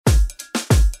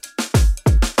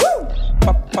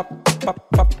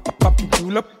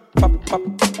julep. Pop, pop,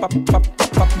 pop, pop,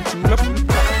 pop, julep.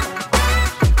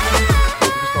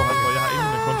 Jeg har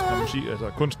ingen med kunsten og musik, altså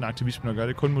kunsten og aktivismen at gøre.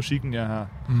 Det er kun musikken, jeg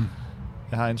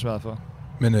har ansvaret for.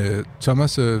 Men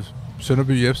Thomas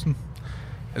Sønderby Jepsen,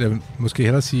 eller måske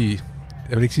hellere sige,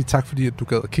 jeg vil ikke sige tak, fordi at du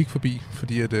gad at kigge forbi,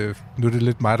 fordi at, nu er det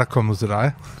lidt mig, der er kommet til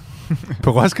dig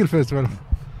på Roskilde Festival.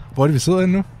 Hvor er det, vi sidder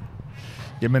henne nu?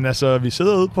 Jamen altså, vi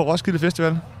sidder ude på Roskilde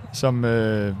Festival, som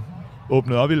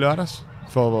åbnede op i lørdags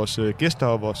for vores gæster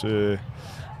og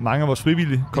mange af vores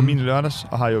frivillige kom ind i lørdags,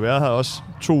 og har jo været her også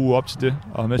 2 uger op til det,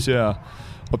 og er med til at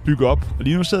bygge op. Og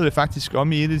lige nu sidder vi faktisk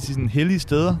om i et af de sådan hellige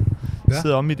steder. Vi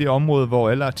sidder om i det område, hvor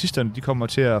alle artisterne de kommer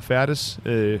til at færdes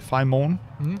fra i morgen,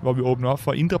 hvor vi åbner op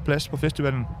for indre plads på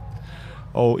festivalen,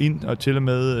 og ind og til og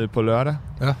med på lørdag.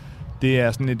 Ja. Det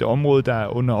er sådan et område, der er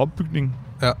under opbygning,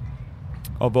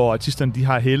 og hvor artisterne de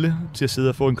har helle til at sidde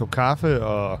og få en kop kaffe,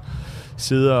 og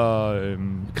sidde og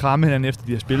kramme hinanden efter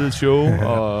de har spillet et show,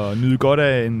 og nyde godt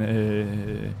af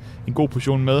en god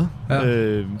portion mad,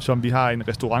 som vi har en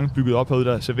restaurant bygget op herude,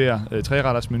 der serverer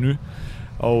 3-retters menu,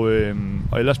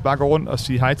 og ellers bare gå rundt og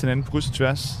sige hej til hinanden på kryds og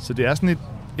tværs. Så det er sådan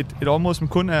et område, som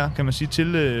kun er, kan man sige,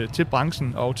 til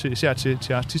branchen og især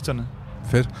til artisterne.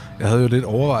 Fedt. Jeg havde jo lidt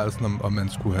overvejelsen om man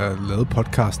skulle have lavet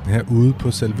podcasten herude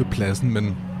på selve pladsen,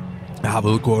 men jeg har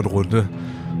været ude gå en runde,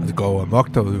 og det går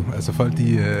amok derude. Altså folk,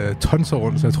 de tonser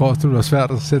rundt, så jeg tror også, det bliver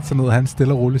svært at sætte sig ned og have en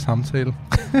stille og rolig samtale.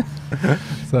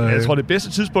 Så, jeg tror, det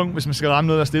bedste tidspunkt, hvis man skal ramme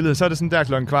noget af stillhed, så er det sådan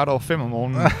der 5:15 om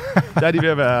morgenen. Der er de ved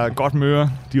at være godt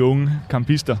møre, de unge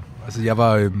campister. Altså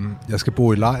jeg skal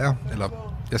bo i lejr, eller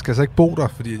jeg skal altså ikke bo der,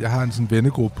 fordi jeg har en sådan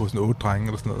vennegruppe på sådan 8 drenge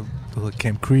eller sådan noget, der hedder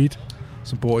Camp Creed,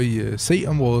 som bor i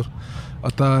C-området,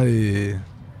 og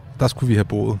der skulle vi have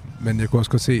boet. Men jeg kunne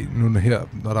også godt se nu her,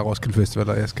 når der er Roskilde Festival,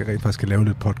 og jeg skal rent faktisk lave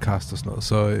lidt podcast og sådan noget,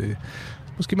 så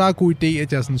måske meget god idé,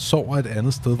 at jeg sådan sover et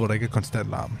andet sted, hvor der ikke er konstant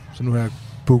larm. Så nu har jeg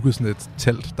booket sådan et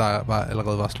telt, der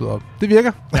allerede var slået op. Det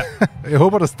virker. Ja. Jeg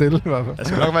håber, der er stille i hvert fald. Der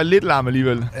skal nok være lidt larm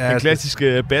alligevel. Ja, den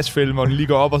klassiske bassfilm, hvor den lige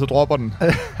går op, og så dropper den.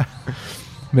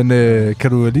 Men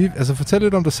kan du lige fortælle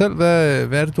lidt om dig selv?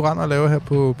 Hvad er det, du render og laver her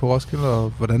på Roskilde,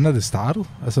 og hvordan er det startet?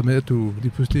 Altså med, at du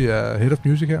lige pludselig er Head of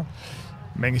Music her?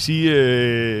 Man kan sige,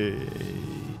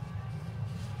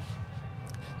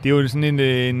 det er jo sådan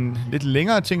en lidt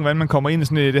længere ting, hvordan man kommer ind i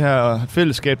sådan det her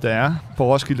fællesskab, der er på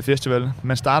Roskilde Festival.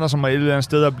 Man starter som et eller andet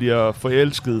sted og bliver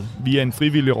forelsket via en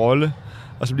frivillig rolle,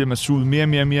 og så bliver man suget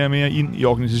mere ind i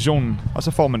organisationen. Og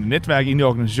så får man et netværk ind i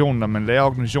organisationen, og man lærer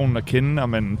organisationen at kende, og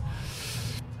man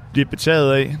bliver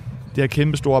betaget af det her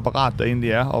kæmpe store apparat, der egentlig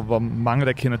er, og hvor mange,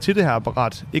 der kender til det her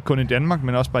apparat. Ikke kun i Danmark,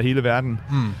 men også bare hele verden.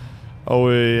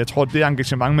 Og jeg tror, at det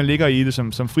engagement, man ligger i det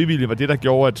som frivillig, var det, der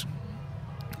gjorde, at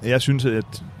jeg synes,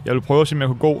 at jeg ville prøve at se, om jeg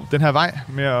kunne gå den her vej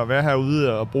med at være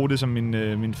herude og bruge det som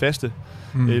min faste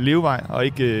levevej, og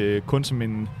ikke kun som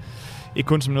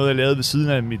noget, jeg lavede ved siden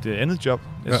af mit andet job.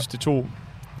 Jeg synes,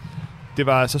 det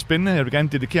var så spændende. Jeg ville gerne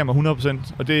dedikere mig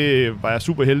 100%, og det var jeg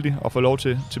super heldig at få lov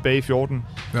til tilbage i 14.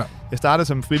 Ja. Jeg startede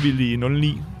som frivillig i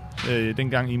 09,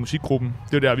 dengang i musikgruppen.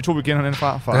 Det var der, vi tog igen hinanden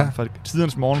fra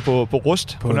tidernes morgen på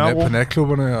Rust på Nørrebro. På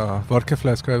natklubberne og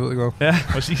vodkaflasker, jeg ved ikke godt. Ja,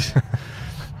 præcis.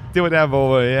 Det var der,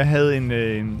 hvor jeg havde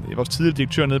vores tidligere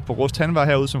direktør nede på Rust. Han var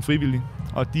herude som frivillig,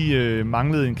 og de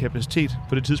manglede en kapacitet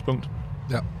på det tidspunkt.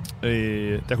 Ja.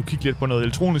 Der kunne kigge lidt på noget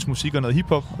elektronisk musik og noget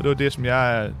hiphop, og det var det,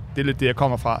 det er lidt det, jeg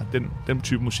kommer fra, den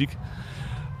type musik.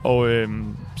 Og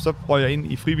så røg jeg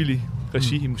ind i frivillig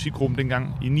regi i musikgruppen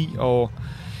dengang i 9, og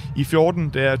i 14,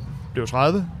 da jeg blev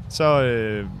 30, så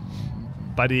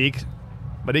var det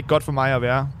ikke godt for mig at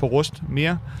være på Rust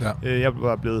mere. Ja. Jeg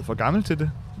var blevet for gammel til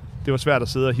det. Det var svært at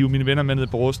sidde og hive mine venner med ned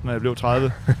på Rust, når jeg blev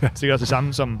 30. Sikkert det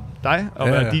samme som dig, og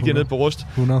være DJ nede på Rust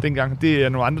 100. Dengang. Det er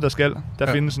nogle andre, der skal.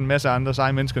 Der findes en masse andre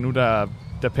seje mennesker nu,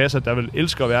 der passer, der vil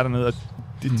elske at være dernede, og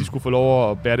de skulle få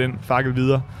lov at bære den fakkel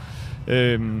videre.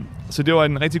 Så det var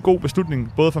en rigtig god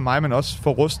beslutning, både for mig, men også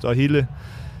for Rust og hele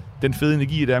den fede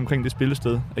energi, der er omkring det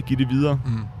spillested, at give det videre.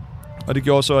 Og det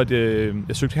gjorde så, at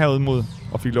jeg søgte herud mod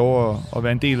og fik lov at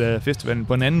være en del af festivalen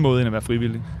på en anden måde, end at være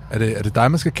frivillig. Er det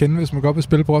dig, man skal kende, hvis man godt vil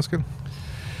spille på Roskilde?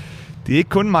 Det er ikke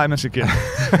kun mig, man skal kende.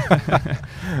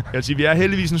 Jeg vil sige, vi er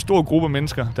heldigvis en stor gruppe af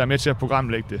mennesker, der er med til at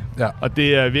programlægge det. Ja. Og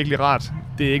det er virkelig rart.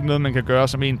 Det er ikke noget, man kan gøre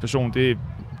som en person.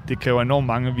 Det kræver enormt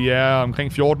mange. Vi er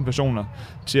omkring 14 personer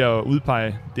til at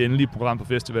udpege det endelige program på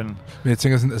festivalen. Men jeg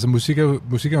tænker sådan, altså musik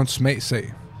er jo en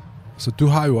smagssag. Så du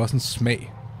har jo også en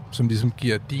smag, som ligesom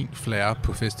giver din flair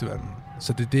på festivalen.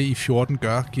 Så det er det, I 14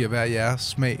 giver hver jeres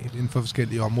smag inden for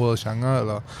forskellige områder og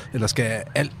genre, eller skal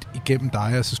alt igennem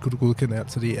dig, og så skulle du godkende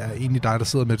alt, så det er egentlig dig, der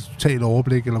sidder med et totalt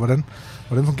overblik, eller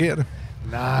hvordan fungerer det?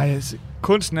 Nej, altså,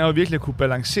 kunsten er jo virkelig at kunne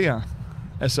balancere,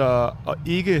 altså, og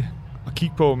ikke at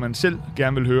kigge på, hvad man selv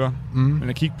gerne vil høre, men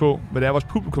at kigge på, hvad det er, vores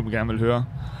publikum gerne vil høre.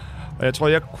 Og jeg tror,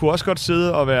 jeg kunne også godt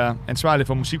sidde og være ansvarlig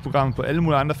for musikprogrammet på alle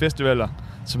mulige andre festivaler,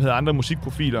 som hedder andre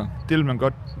musikprofiler. Det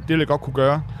vil jeg godt kunne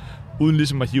gøre, uden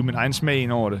ligesom at hive min egen smag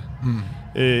ind over det.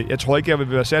 Jeg tror ikke, jeg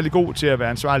vil være særlig god til at være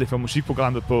ansvarlig for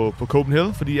musikprogrammet på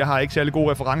Copenhagen, fordi jeg har ikke særlig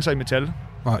gode referencer i metal.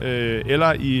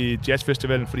 Eller i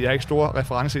jazzfestivalen, fordi jeg har ikke store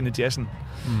referencer ind i jazzen.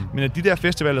 Men at de der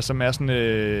festivaler, som er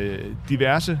sådan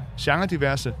diverse,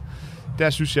 genre-diverse, der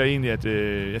synes jeg egentlig, at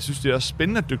jeg synes, det er også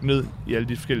spændende at dykke ned i alle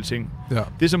de forskellige ting. Ja.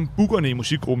 Det som bookerne i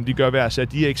musikgruppen, de gør hver sig,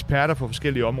 at de er eksperter på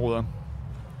forskellige områder.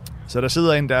 Så der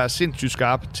sidder en, der er sindssygt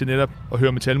skarp til netop at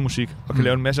høre metalmusik, og kan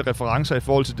lave en masse referencer i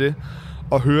forhold til det,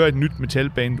 og høre et nyt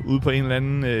metalband ude på en eller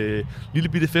anden lille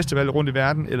bitte festival rundt i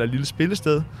verden, eller et lille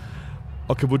spillested,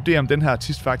 og kan vurdere, om den her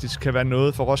artist faktisk kan være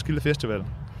noget for Roskilde Festival.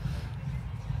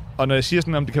 Og når jeg siger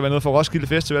sådan, om det kan være noget for Roskilde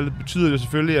Festival, det betyder det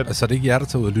selvfølgelig, at... Altså, det er ikke jer, der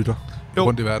tager ud og lytter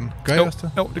rundt i verden? Gør I også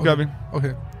det? Jo, det gør vi.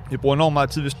 Okay. Vi bruger enormt meget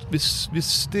tid. Vi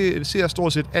ser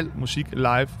stort set alt musik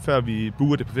live, før vi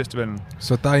booker det på festivalen.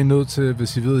 Så der er I nødt til,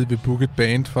 hvis I ved, at I vil booke et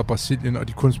band fra Brasilien, og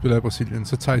de kun spiller i Brasilien,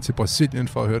 så tager I til Brasilien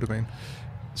for at høre det band?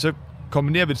 Så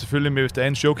kombinerer vi det selvfølgelig med, hvis der er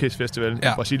en showcase-festival i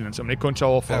Brasilien, så man ikke kun tager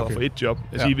over for et job.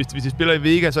 Altså, hvis de spiller i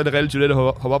Vega, så er det relativt let at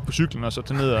hoppe op på cyklen og så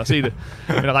tage ned og se det.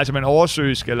 Men der rejser man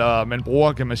oversøisk, eller man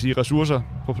bruger, kan man sige, ressourcer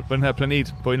på den her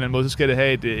planet på en eller anden måde, så skal det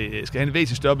have en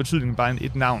væsentlig større betydning end bare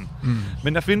et navn.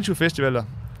 Men der findes jo festivaler,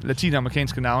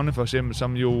 latinamerikanske navne for eksempel,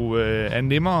 som jo er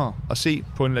nemmere at se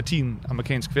på en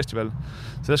latinamerikansk festival.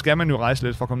 Så der skal man jo rejse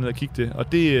lidt for at komme ned og kigge det.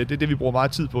 Og det er det, vi bruger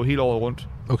meget tid på hele året rundt.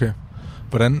 Okay.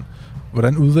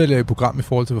 Hvordan udvælger I program i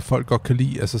forhold til, hvad folk godt kan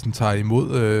lide? Altså sådan, tager I imod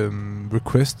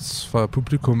requests fra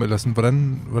publikum, eller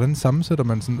sådan, hvordan sammensætter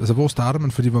man sådan? Altså, hvor starter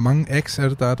man? Fordi hvor mange acts er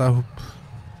det, der er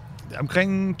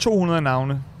omkring 200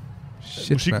 navne.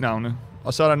 Musiknavne. Man.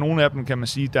 Og så er der nogle af dem, kan man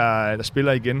sige, der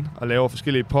spiller igen og laver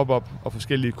forskellige pop-up og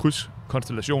forskellige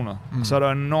krydskonstellationer. Og så er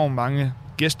der enormt mange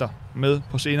gæster med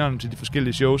på scenerne til de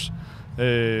forskellige shows.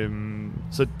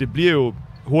 Så det bliver jo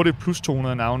hurtigt plus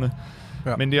 200 navne.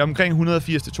 Ja. Men det er omkring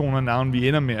 180-200 navne, vi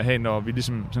ender med at have, når vi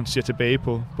ligesom sådan ser tilbage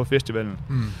på festivalen.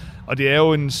 Og det er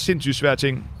jo en sindssygt svær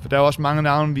ting, for der er også mange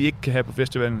navne, vi ikke kan have på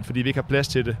festivalen, fordi vi ikke har plads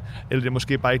til det. Eller det er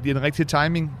måske bare ikke den rigtige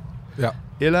timing. Ja.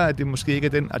 Eller at det måske ikke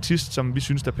er den artist, som vi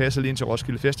synes, der passer lige ind til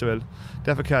Roskilde Festival.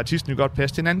 Derfor kan artisten jo godt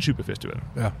passe til en anden type festival.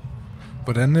 Ja.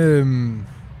 Hvordan...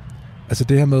 altså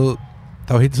det her med...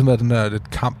 Der har jo hele tiden været den der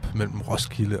lidt kamp mellem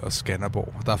Roskilde og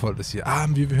Skanderborg. Der er folk, der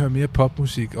siger, vi vil høre mere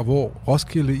popmusik, og hvor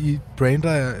Roskilde, I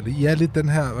er lidt den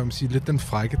her, hvad man siger, lidt den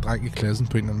frække dreng i klassen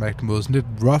på en eller anden mærkelig måde. Sådan lidt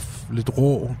rough, lidt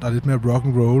rå, der er lidt mere rock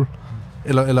and roll.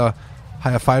 Eller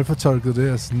har jeg fejlfortolket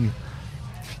det? Sådan...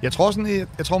 Jeg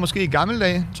tror måske i gamle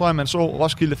dage, man så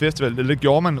Roskilde Festival, det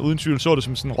gjorde man uden tvivl, så det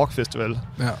som sådan en rockfestival.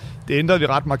 Ja. Det ændrede vi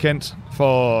ret markant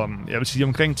for, jeg vil sige,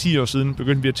 omkring 10 år siden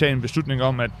begyndte vi at tage en beslutning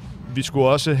om, at vi skulle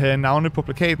også have navne på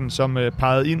plakaten, som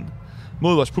pegede ind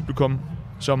mod vores publikum,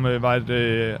 som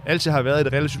altid har været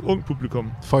et relativt ungt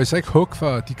publikum. Får I så ikke hug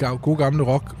for de gode gamle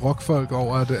rockfolk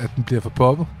over, at den bliver for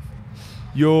poppet?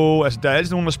 Jo, altså der er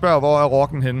altid nogen, der spørger, hvor er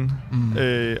rocken henne?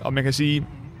 Og man kan sige,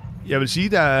 jeg vil sige,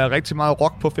 der er rigtig meget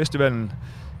rock på festivalen.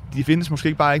 De findes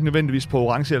måske bare ikke nødvendigvis på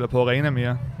Orange eller på Arena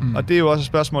mere. Og det er jo også et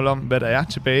spørgsmål om, hvad der er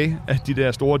tilbage af de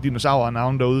der store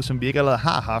dinosaurer-navne derude, som vi ikke allerede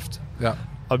har haft. Ja.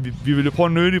 Og vi vil jo prøve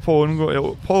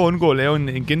at undgå at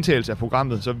lave en gentagelse af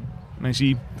programmet. Så man kan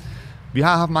sige, vi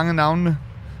har haft mange navne,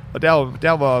 og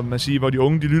der hvor man siger, hvor de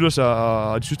unge de lytter sig,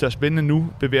 og de synes, det er spændende nu,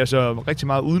 bevæger sig rigtig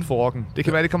meget uden for rocken. Det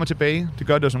kan være, det kommer tilbage. Det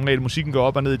gør det jo som regel. Musikken går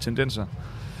op og ned i tendenser.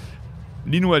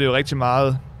 Lige nu er det jo rigtig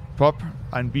meget pop,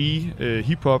 R&B,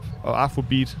 hip-hop og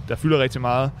afrobeat, der fylder rigtig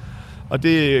meget. Og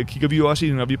det kigger vi jo også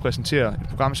i, når vi præsenterer et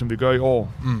program, som vi gør i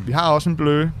år. Vi har også en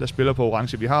Blø, der spiller på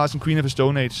Orange. Vi har også en Queen of the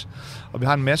Stone Age. Og vi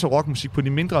har en masse rockmusik på de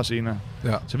mindre scener.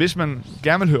 Ja. Så hvis man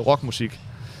gerne vil høre rockmusik,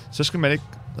 så skal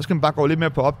man bare gå lidt mere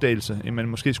på opdagelse, end man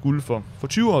måske skulle for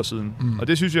 20 år siden. Og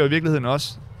det synes jeg i virkeligheden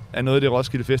også er noget af det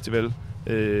Roskilde Festival,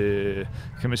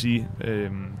 kan man sige,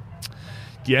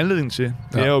 giver anledning til.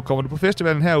 Det er jo, kommer du på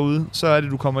festivalen herude, så er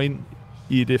det, du kommer ind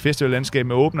i det festivallandskab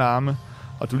med åbne arme,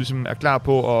 og du ligesom er klar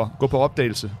på at gå på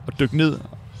opdagelse og dykke ned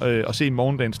og se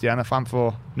morgendagens stjerner, frem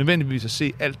for nødvendigvis at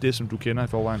se alt det, som du kender i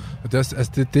forvejen. Og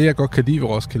det, jeg godt kan lide ved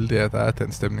Roskilde, det er, at der er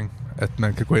den stemning, at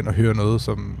man kan gå ind og høre noget,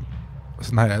 som...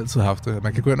 Sådan har jeg altid haft det.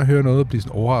 Man kan gå ind og høre noget og blive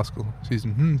sådan overrasket. Sige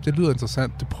sådan, det lyder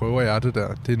interessant, det prøver jeg det der.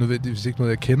 Det er nødvendigvis ikke noget,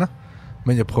 jeg kender,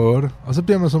 men jeg prøver det. Og så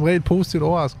bliver man som regel positivt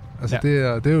overrasket. Altså,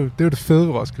 det er jo det fede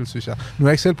ved Roskilde, synes jeg. Nu har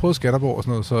jeg ikke selv prøvet Skanderborg og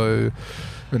sådan noget, så...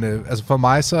 Men altså for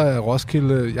mig så er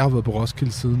Roskilde... Jeg har været på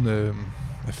Roskilde siden...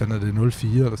 hvad fanden er det?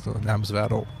 04 eller sådan noget? Nærmest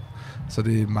hvert år. Så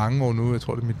det er mange år nu. Jeg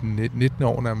tror, det er mit 19.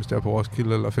 år nærmest, der på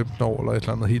Roskilde, eller 15 år, eller et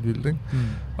eller andet helt vildt, ikke?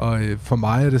 Og for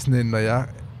mig er det sådan en, når jeg...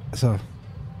 Altså,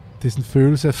 det er sådan en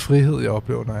følelse af frihed, jeg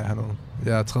oplever, når jeg har noget.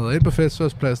 Jeg træder ind på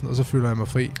festivalspladsen, og så føler jeg mig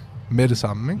fri med det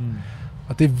samme, ikke?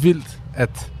 Og det er vildt,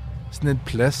 at sådan en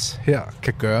plads her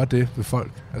kan gøre det ved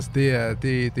folk. Altså, det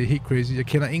er helt crazy. Jeg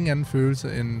kender ingen anden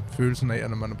følelse, end følelsen af,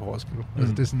 når man er på Roskilde.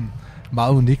 Altså, det er sådan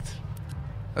meget unikt.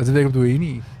 Altså, det ved jeg ikke, om du er enig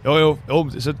i. Jo,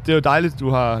 så det er jo dejligt, du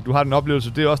har den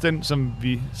oplevelse. Det er også den,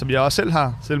 som jeg også selv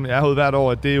har, selvom jeg er herude hvert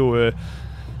år, at det er jo... altså,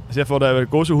 jeg får da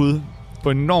gåsehud på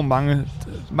enormt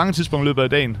mange tidspunkter i løbet af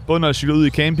dagen. Både når jeg cykler ud i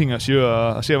camping og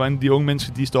ser, hvordan de unge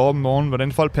mennesker, de står op om morgenen,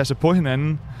 hvordan folk passer på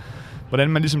hinanden, hvordan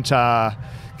man ligesom tager,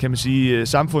 kan man sige,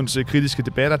 samfundskritiske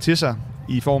debatter til sig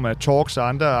i form af talks og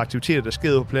andre aktiviteter, der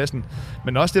sker på pladsen.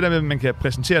 Men også det der med, at man kan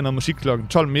præsentere noget musik klokken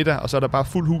 12 middag, og så er der bare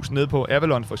fuld hus nede på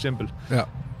Avalon for eksempel. Ja.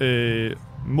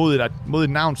 Mod et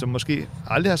navn, som måske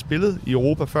aldrig har spillet i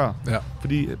Europa før. Ja.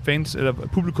 Fordi fans, eller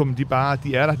publikum, de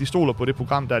er der, de stoler på det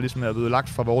program, der ligesom er blevet lagt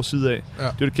fra vores side af. Ja. Det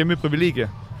er jo et kæmpe privilegie.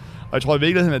 Og jeg tror i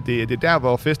virkeligheden, at det er der,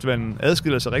 hvor festivalen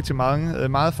adskiller sig rigtig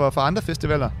meget for andre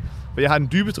festivaler. For jeg har den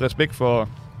dybeste respekt for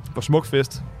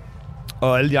Smukfest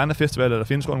og alle de andre festivaler, der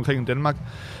findes rundt omkring i Danmark.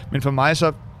 Men for mig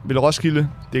så vil Roskilde,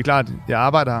 det er klart, jeg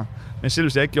arbejder her, men selv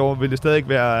hvis jeg ikke gjorde, ville det stadig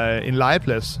være en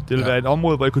legeplads. Det ville være et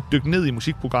område, hvor jeg kunne dykke ned i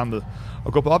musikprogrammet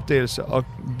og gå på opdagelse og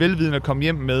velvidende at komme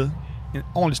hjem med en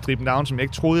ordentlig striben down, som jeg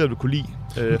ikke troede, jeg ville kunne lide,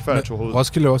 før jeg tog hovedet.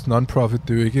 Roskilde er også non-profit.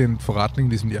 Det er jo ikke en forretning,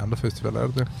 ligesom de andre festivaler, er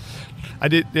det det? Ej,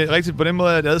 det er rigtigt. På den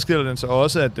måde, at adskiller den så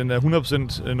også, at den er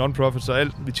 100% non-profit, så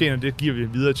alt vi tjener, det giver vi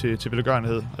videre til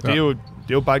velgørenhed. Og det er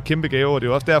jo bare et kæmpe gave, og det er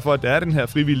jo også derfor, at der er den her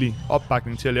frivillige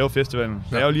opbakning til at lave festivalen.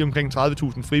 Der er jo lige omkring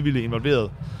 30.000 frivillige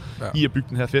involveret i at bygge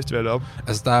den her festival op.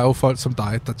 Altså, der er jo folk som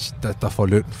dig, der får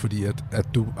løn, fordi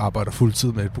at du arbejder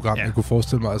fuldtid med et program. Ja. Jeg kunne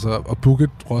forestille mig, altså at booke et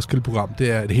Roskilde-program,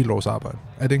 det er et helt års arbejde.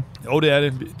 Er det ikke? Jo, det er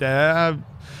det.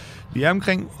 Vi er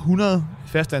omkring 100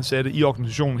 fastansatte i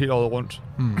organisationen hele året rundt.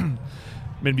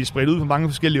 Men vi er spredt ud på mange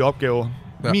forskellige opgaver.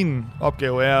 Ja. Min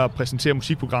opgave er at præsentere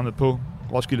musikprogrammet på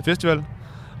Roskilde Festival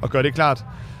og gøre det klart.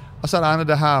 Og så er der andre,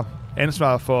 der har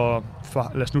ansvar for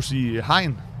lad os nu sige,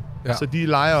 hegn. Ja. Så de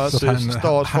leger også,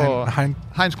 står også for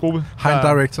Hegns gruppe. Hegn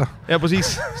Director. Ja,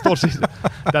 præcis. Stort set.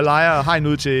 Der leger hegn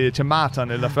ud til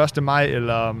maraton, eller 1. maj,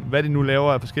 eller hvad de nu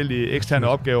laver af forskellige eksterne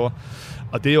opgaver.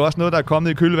 Og det er jo også noget, der er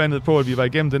kommet i kølvandet på, at vi var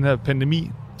igennem den her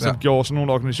pandemi, som gjorde sådan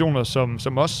nogle organisationer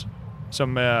som os,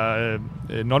 som er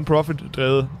non-profit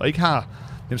drevet, og ikke har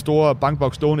den store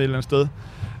bankboks stående et eller andet sted,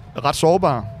 ret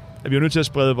sårbare. At vi er nødt til at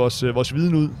sprede vores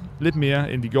viden ud lidt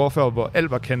mere, end vi gjorde før, hvor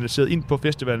alt var kanaliseret ind på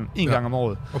festivalen en gang om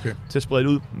året. Okay. Til at sprede det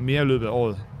ud mere i løbet af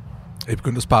året. Er I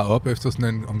begyndt at spare op efter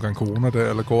sådan en omgang corona der,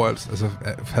 eller går alt? Altså,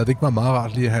 havde det ikke været meget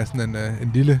rart lige at have sådan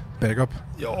en lille backup?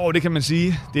 Jo, det kan man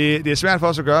sige. Det er svært for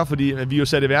os at gøre, fordi vi er jo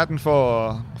sat i verden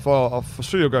for at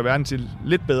forsøge at gøre verden til et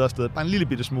lidt bedre sted. Bare en lille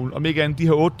bitte smule. Om ikke andet de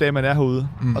her 8 dage, man er herude.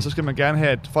 Og så skal man gerne have,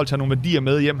 at folk tager nogle værdier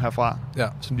med hjem herfra,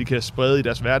 som de kan sprede i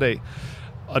deres hverdag.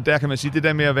 Og der kan man sige, det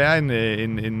der med at være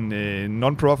en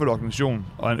non-profit organisation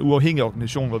og en uafhængig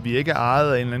organisation, hvor vi ikke er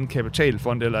ejet af en eller anden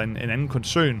kapitalfond eller en anden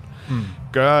koncern,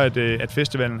 gør, at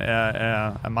festivalen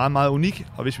er meget, meget unik.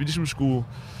 Og hvis vi ligesom skulle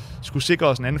sikre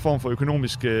os en anden form for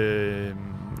økonomisk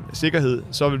sikkerhed,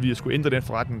 så vil vi skulle ændre den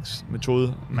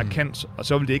forretningsmetode markant, og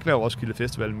så vil det ikke være Roskilde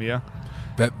Festival mere.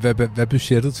 Hvad er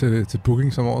budgettet til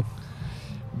booking som året?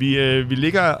 Vi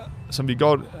ligger, som vi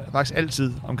gjort faktisk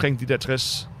altid, omkring de der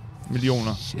 60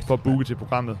 millioner for at booke til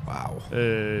programmet. Wow.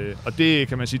 Og det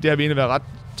kan man sige, det har vi egentlig været ret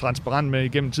transparent med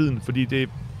igennem tiden, fordi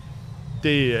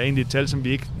det er egentlig et tal, som vi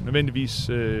ikke nødvendigvis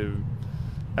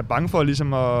er bange for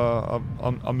ligesom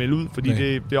at melde ud,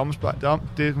 fordi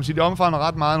det omfavner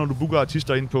ret meget, når du booker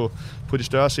artister ind på de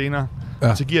større scener,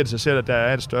 og så giver det sig selv, at der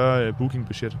er et større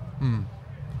bookingbudget.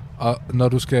 Og når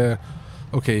du skal...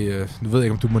 Okay, nu ved jeg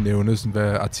ikke, om du må nævne, sådan,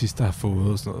 hvad artister har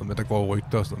fået og sådan noget, men der går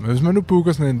rygter og sådan noget. Men hvis man nu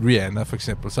booker sådan en Rihanna for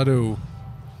eksempel, så er det jo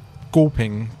gode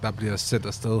penge, der bliver sendt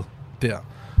afsted der.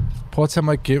 Prøv at tage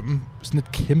mig igennem sådan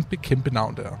et kæmpe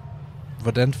navn der.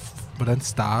 Hvordan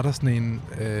starter sådan en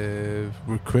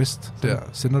request der?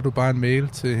 Sender du bare en mail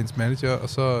til hendes manager, og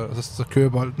så kører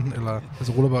bolden, eller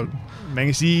så ruller bolden? Man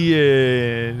kan sige,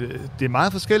 det er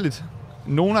meget forskelligt.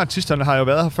 Nogle af artisterne har jo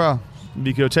været her før.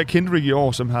 Vi kan jo tage Kendrick i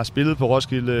år, som har spillet på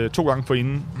Roskilde 2 gange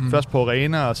forinden. Først på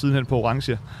Arena og sidenhen på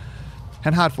Orange.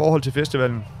 Han har et forhold til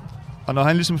festivalen. Og når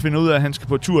han ligesom finder ud af, at han skal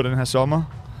på tur den her sommer,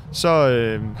 så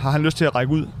har han lyst til at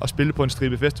række ud og spille på en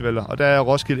stribe festivaler. Og der er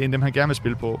Roskilde en af dem, han gerne vil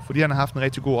spille på, fordi han har haft en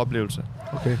rigtig god oplevelse.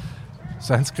 Okay.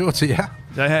 Så han skriver til jer?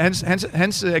 Ja,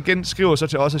 hans agent skriver så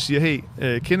til os og siger, hey,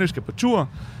 Kendrick skal på tur,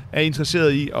 er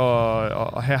interesseret i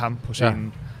at have ham på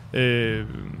scenen. Ja.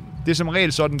 det er som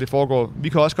regel sådan, det foregår. Vi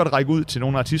kan også godt række ud til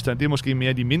nogle artister. Det er måske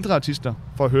mere de mindre artister,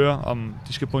 for at høre, om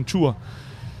de skal på en tur.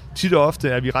 Tit og ofte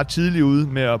er vi ret tidligt ude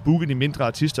med at booke de mindre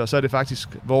artister, og så er det faktisk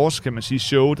vores, kan man sige,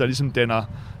 show, der ligesom danner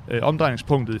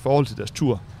omdrejningspunktet i forhold til deres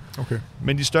tur. Okay.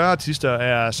 Men de større artister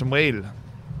er som regel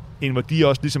en, hvor de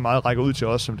også lige så meget rækker ud til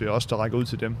os, som det er os, der rækker ud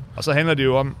til dem. Og så handler det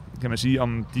jo om, kan man sige,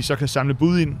 om de så kan samle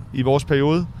bud ind i vores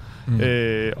periode,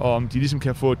 og om de ligesom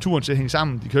kan få turen til at hænge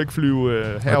sammen. De kan jo ikke flyve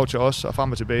herover til os og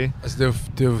frem og tilbage. Altså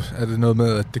er det noget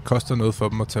med, at det koster noget for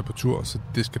dem at tage på tur, så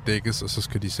det skal dækkes, og så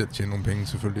skal de selv tjene nogle penge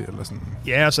selvfølgelig, eller sådan?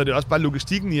 Ja, så er det også bare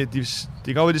logistikken i, at det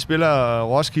kan godt være, at de spiller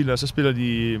Roskilde, og så spiller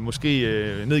de måske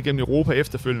ned igennem Europa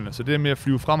efterfølgende. Så det der med at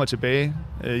flyve frem og tilbage,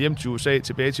 hjem til USA,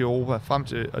 tilbage til Europa, frem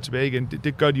til, og tilbage igen,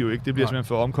 det gør de jo ikke. Det bliver simpelthen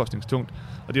for omkostningstungt.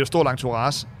 Og det er jo stor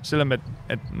entourage, selvom at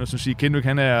når du siger, Kendrick,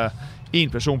 han er en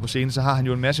person på scenen, så har han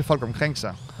jo en masse folk omkring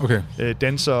sig. Okay.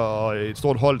 Danser og et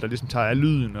stort hold, der ligesom tager af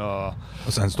lyden. Og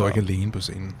så han står ikke alene på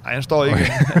scenen? Nej, han står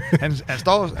ikke.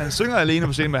 Han synger alene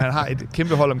på scenen, men han har et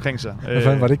kæmpe hold omkring sig.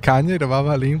 Var det Kanye, der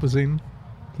var alene på scenen?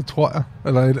 Det tror jeg.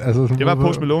 Eller det var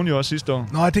Post Malone jo også sidste år.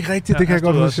 Nå, det er rigtigt. Det kan jeg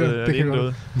godt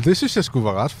huske. Det synes jeg skulle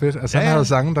være ret fedt. Altså, han havde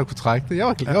sangen, der kunne trække det. Jeg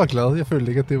var glad. Jeg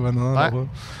følte ikke, at det var noget.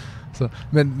 Så,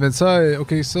 men så,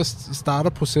 okay, så starter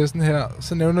processen her.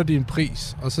 Så nævner de en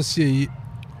pris, og så siger I,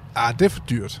 det er for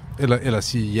dyrt. Eller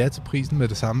siger ja til prisen med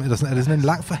det samme. Eller sådan, er det sådan en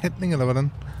lang forhandling, eller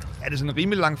hvordan? Ja, det er sådan en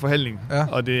rimelig lang forhandling. Ja.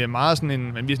 Og det er meget sådan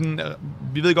en... Men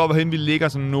vi ved godt, hvorhen vi ligger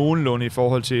sådan nogenlunde i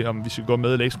forhold til, om vi skal gå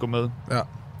med eller ikke skal gå med. Ja.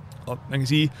 Og man kan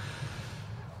sige,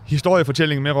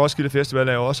 historiefortællingen med Roskilde Festival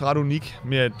er jo også ret unik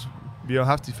med, at vi har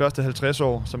haft de første 50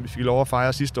 år, som vi fik lov at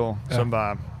fejre sidste år, som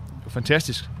var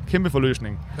fantastisk. Kæmpe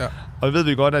forløsning. Ja. Og vi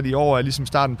ved godt, at i år er ligesom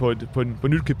starten på et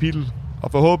nyt kapitel,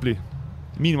 og forhåbentlig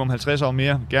minimum 50 år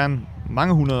mere, gerne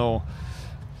mange 100 år.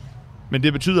 Men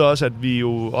det betyder også, at vi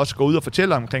jo også går ud og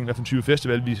fortæller omkring, hvad for en type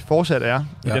festival vi fortsat er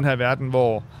i den her verden,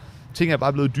 hvor ting er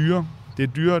bare blevet dyre. Det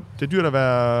er dyrt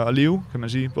at leve, kan man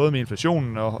sige. Både med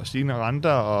inflationen og stigende renter,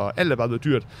 og alt er bare blevet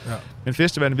dyrt. Ja. Men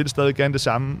festivalen vil stadig gerne det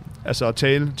samme. Altså at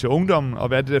tale til ungdommen, og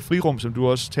være det der frirum, som du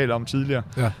også taler om tidligere.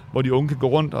 Ja. Hvor de unge kan gå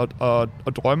rundt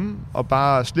og drømme, og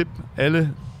bare slippe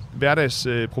alle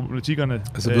hverdagsproblematikkerne.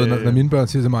 Altså når mine børn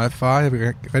siger til mig, far, jeg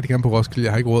vil rigtig gerne på Roskilde,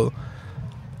 jeg har ikke råd.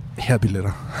 Her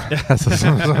billetter. Ja. Altså, så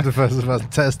er det først sådan,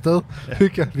 tag afsted,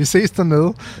 hygge jer, vi ses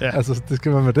dernede. Ja. Altså, det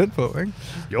skal man med den på, ikke?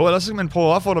 Jo, ellers skal man prøve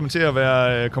at opfordre dem til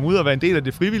at komme ud og være en del af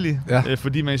det frivillige. Ja.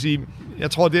 Fordi man kan sige,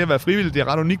 jeg tror, det at være frivillig, det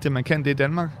er ret unikt, at man kan det i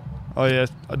Danmark.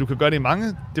 Og du kan gøre det i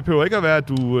mange. Det behøver ikke at være, at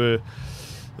du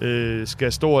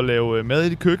skal stå og lave mad i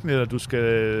dit køkken, eller du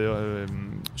skal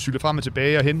cykle frem og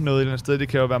tilbage og hente noget et eller andet sted. Det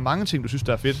kan jo være mange ting, du synes,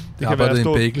 der er fedt. Jeg arbejdede i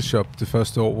en bagelshop det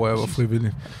første år, hvor jeg var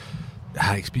frivillig. Jeg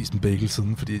har ikke spist en bagel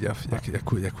siden, fordi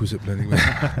jeg kunne simpelthen ikke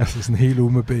være. Altså sådan en hel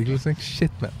uge med bagels, ikke?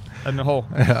 Shit, mand. Er den hård?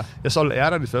 Ja. Jeg solgte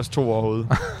ærter de første 2 år overhovedet.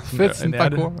 Fedt, sådan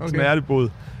en ærtebod.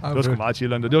 Det var sgu meget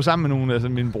chilleren. Det var sammen med nogle, altså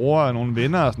mine bror og nogle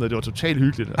venner og sådan noget. Det var totalt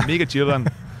hyggeligt og mega chilleren.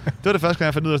 Det var det første gang,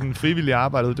 jeg fandt ud af sådan en frivillig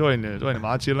arbejde. Det var egentlig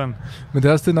meget chilleren. Men det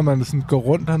er også det, når man sådan går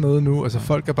rundt hernede nu. Altså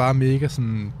folk er bare mega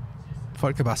sådan...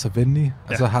 Folk er bare så venlige.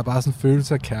 Altså har bare sådan en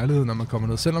følelse af kærlighed, når man kommer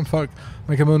ned. Selvom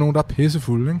man kan møde nogen, der er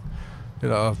pissefulde, ikke?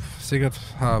 Eller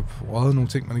sikkert har røget nogle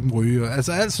ting, man ikke må ryge.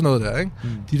 Altså alt sådan noget der, ikke?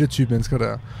 De der type mennesker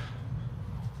der.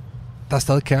 Der er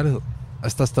stadig kærlighed.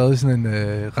 Altså der er stadig sådan en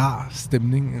rar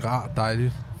stemning, en rar,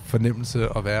 dejlig fornemmelse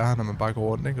at være her, når man bare går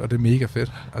rundt, ikke? Og det er mega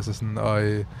fedt. Altså sådan, og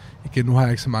igen, nu har jeg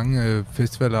ikke så mange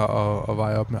festivaler at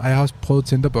veje op med. Og jeg har også prøvet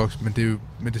Tinderbox, men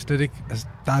det er slet ikke... Altså,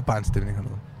 der er bare en stemning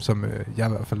hernede, som jeg i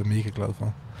hvert fald er mega glad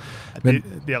for. Men,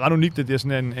 det er ret unikt, at det er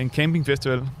sådan en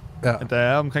campingfestival. Ja. At der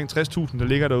er omkring 60.000, der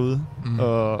ligger derude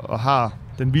og har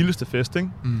den vildeste fest, ikke?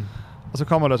 Og så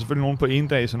kommer der selvfølgelig nogen på en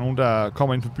dag, så nogen, der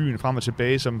kommer ind på byen frem og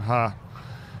tilbage, som har...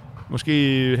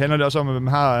 Måske handler det også om, at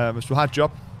man har, hvis du har et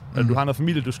job, eller du har noget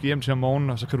familie, du skal hjem til om morgenen,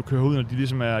 og så kan du køre ud, når de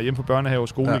ligesom er hjemme på børnehave og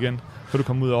skole igen. Så kan du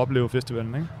komme ud og opleve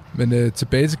festivalen, ikke? Men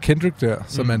tilbage til Kendrick der,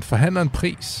 så man forhandler en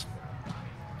pris,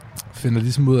 finder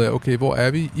ligesom ud af, okay, hvor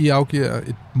er vi? I afgiver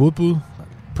et modbud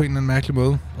på en eller anden mærkelig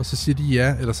måde, og så siger de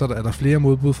ja, eller så er der flere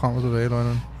modbud frem og tilbage,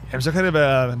 eller Jamen, så kan det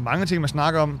være mange ting, man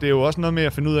snakker om. Det er jo også noget med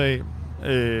at finde ud af,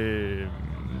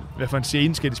 hvad for en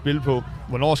scene skal de spille på,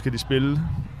 hvornår skal de spille,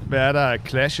 hvad er der af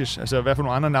clashes, altså hvad for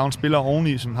nogle andre navne spiller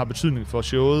oveni, som har betydning for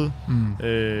showet,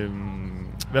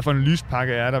 hvad for en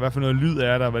lyspakke er der, hvad for noget lyd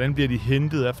er der, hvordan bliver de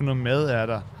hentet, hvad for noget mad er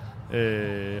der,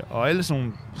 og alle sådan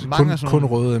nogle... Mange kun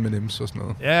røde M&M's og sådan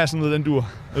noget. Ja, sådan noget, den dur.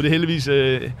 Og det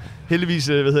er heldigvis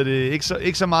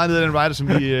ikke så meget ned ad den rider, som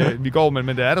vi går med,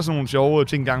 men der er der sådan nogle sjove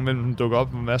ting gang imellem, som dukker op,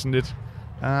 og er sådan lidt...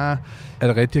 Er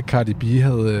det rigtigt, at Cardi B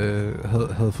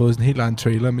havde fået sådan en helt egen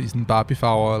trailer med sådan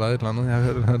Barbie-farver eller et eller andet? Jeg har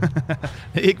hørt det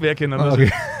her. Ikke hvad jeg kender noget. Okay.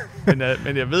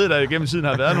 men jeg ved, at der gennem tiden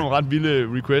har været nogle ret vilde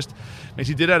request. Men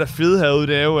det der fede herude,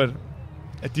 det er jo,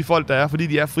 at de folk, der er, fordi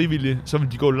de er frivillige, så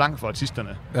vil de gå langt for artisterne.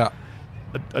 Ja.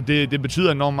 Og det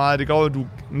betyder enormt meget. Det går, at du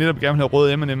netop gerne vil have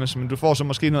røde M&M's, men du får så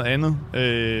måske noget andet.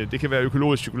 Det kan være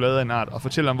økologisk chokolade af en art, og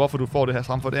fortælle om, hvorfor du får det her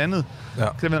frem for det andet. Ja.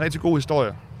 Det kan være en rigtig god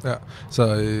historie. Ja.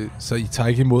 Så I tager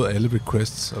ikke imod alle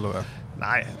requests, eller hvad?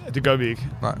 Nej, det gør vi ikke.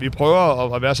 Nej. Vi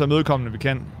prøver at være så medkommende, vi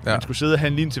kan. Ja. Man skulle sidde og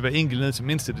handle ind til hver enkelt ned til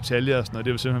mindste detaljer og sådan noget.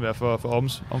 Det vil simpelthen være for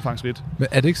omfangsrigt. Men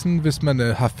er det ikke sådan, hvis man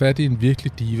har fat i en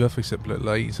virkelig diva, for eksempel,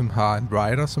 eller en, som har en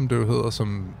writer, som det jo hedder,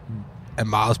 som er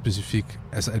meget specifik.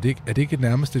 Altså, er det ikke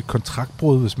nærmest et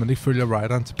kontraktbrud, hvis man ikke følger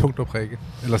writeren til punkt og prikke?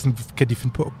 Eller sådan, kan de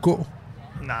finde på at gå?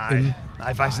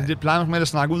 Nej, faktisk. Det plejer man at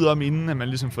snakke ud om, inden at man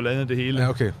ligesom får landet det hele. Ja,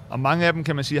 okay. Og mange af dem,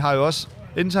 kan man sige, har jo også...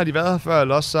 Enten så har de været her før,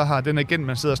 eller også så har den agent,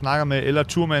 man sidder og snakker med, eller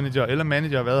turmanager, eller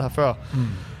manager været her før.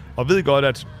 Og ved godt,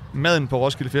 at maden på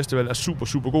Roskilde Festival er super,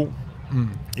 super god.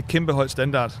 Et kæmpe højt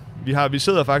standard. Vi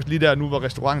sidder faktisk lige der nu, hvor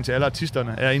restauranten til alle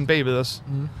artisterne er inde bagved os.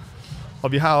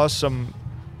 Og vi har også, som...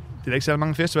 Det er ikke særlig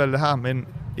mange festivaler, der har, men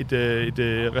et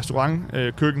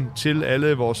restaurantkøkken til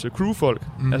alle vores crewfolk.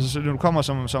 Altså, så når du kommer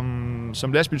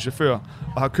som lastbilchauffør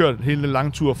og har kørt hele den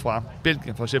lange tur fra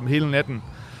Belgien, for eksempel hele natten,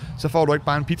 så får du ikke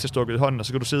bare en pizzastukket i hånden, og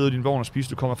så kan du sidde i din vogn og spise.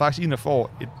 Du kommer faktisk ind og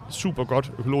får et super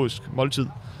godt økologisk måltid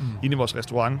inde i vores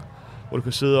restaurant, hvor du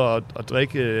kan sidde og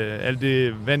drikke alt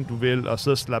det vand, du vil, og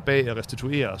sidde og slappe af og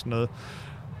restituere og sådan noget.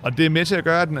 Og det er med til at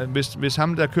gøre, at hvis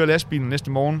ham, der kører lastbilen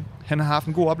næste morgen, han har haft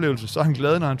en god oplevelse, så er han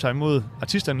glad, når han tager imod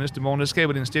artisterne næste morgen. Det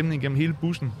skaber det en stemning gennem hele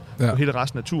bussen og hele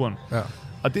resten af turen. Ja.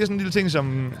 Og det er sådan en lille ting,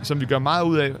 som vi gør meget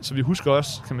ud af, så vi husker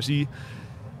også, kan man sige.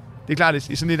 Det er klart, at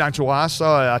i sådan et entourage, så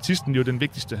er artisten jo den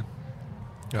vigtigste.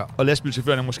 Ja. Og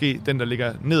lastbilchaufføren er måske den, der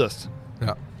ligger nederst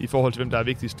i forhold til, hvem der er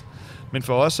vigtigst. Men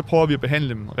for os, så prøver vi at behandle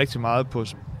dem rigtig meget på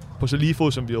så lige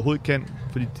fod, som vi overhovedet kan.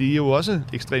 Fordi de er jo også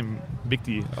ekstremt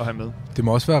vigtige at have med. Det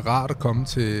må også være rart at komme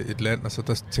til et land, og så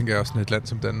der tænker jeg også sådan et land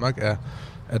som Danmark, er,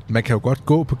 at man kan jo godt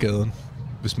gå på gaden,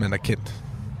 hvis man er kendt.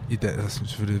 I dag, altså,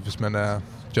 selvfølgelig, hvis man er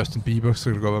Justin Bieber, så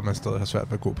kan det godt være, at man stadig har svært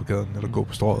ved at gå på gaden, eller gå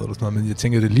på strået, eller sådan noget. Men jeg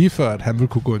tænker, det er lige før, at han vil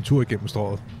kunne gå en tur igennem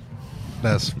strået.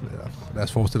 Lad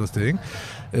os forestille os det, ikke?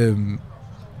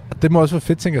 Det må også være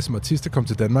fedt, tænker jeg, som artist at komme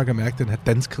til Danmark og mærke den her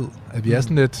danskhed. At vi er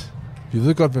sådan lidt... Vi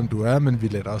ved godt, hvem du er, men vi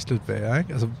lader dig også lidt være,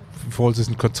 ikke? Altså, i forhold til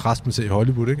sådan en kontrast, man ser i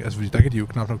Hollywood, ikke? Altså, fordi der kan de jo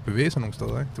knap nok bevæge sig nogle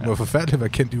steder, ikke? Det må være forfærdeligt at være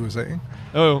kendt i USA, ikke?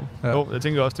 Jo, jeg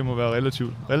tænker også, det må være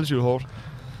relativt hårdt.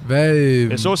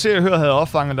 Jeg så og hør havde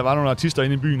opfanget, at der var nogle artister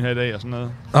inde i byen her i dag og sådan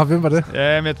noget. Hvem var det?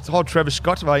 Ja, men jeg tror, Travis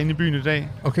Scott var inde i byen i dag,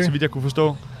 så vidt jeg kunne forstå.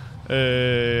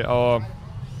 Og...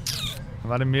 Hvad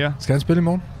var det mere? Skal han spille i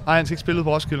morgen? Nej, han skal ikke spille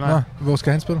på Roskilde, nej. Hvor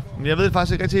skal han spille? Jeg ved det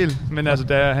faktisk ikke rigtig helt, men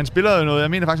altså, han spiller jo noget.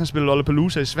 Jeg mener faktisk, han spiller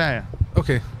Lollapalooza i Sverige.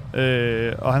 Okay.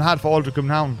 Og han har et forhold til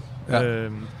København. Ja.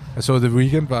 Jeg så The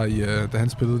Weeknd var da han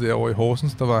spillede derovre i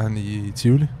Horsens, der var han i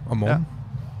Tivoli om morgenen.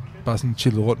 Ja. Bare sådan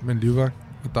chillet rundt med en livvagt.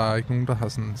 Og der er ikke nogen, der har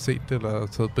sådan set det eller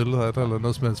taget billeder af det eller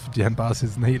noget som helst, fordi han bare ser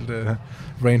sådan helt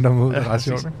random ud. Det er ret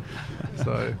sjovt.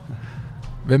 Så...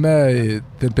 Hvem er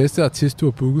den bedste artist, du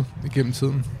har booket igennem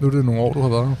tiden? Nu er det nogle år, du har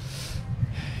været her.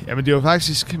 Jamen, det er jo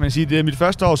faktisk, kan man sige, det er mit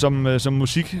første år som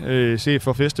musikchef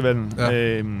for festivalen.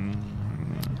 Ja.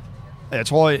 Jeg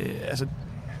tror, altså,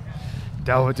 det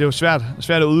er jo svært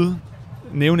at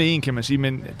udnævne en, kan man sige,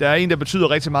 men der er en, der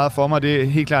betyder rigtig meget for mig, det er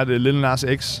helt klart Lil Nas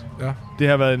X. Ja. Det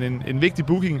har været en vigtig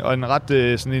booking, og en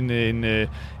ret sådan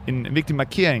en vigtig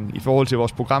markering i forhold til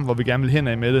vores program, hvor vi gerne vil hen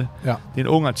af med det. Ja. Det er en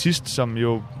ung artist, som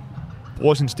jo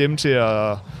bruger sin stemme til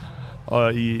at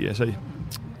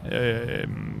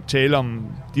tale om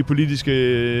de politiske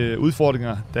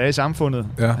udfordringer, der er i samfundet.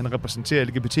 Ja. Han repræsenterer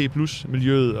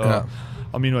LGBT+-miljøet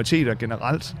og minoriteter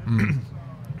generelt.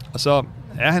 Og så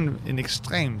er han en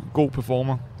ekstrem god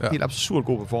performer. Ja. Helt absurd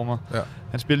god performer. Ja.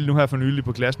 Han spillede nu her for nylig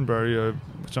på Glastonbury,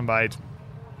 som var et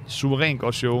suverænt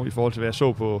godt show i forhold til, hvad jeg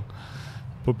så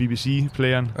på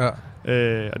BBC-playeren. Ja.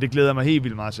 Og det glæder mig helt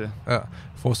vildt meget til. Ja.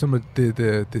 Forestil mig, det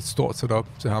er et stort setup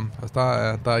til ham. Altså,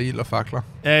 der er ild og fakler.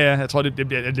 Ja, jeg tror,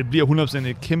 det bliver 100%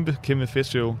 et kæmpe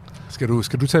festshow.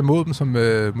 Skal du tage imod dem som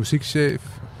musikchef?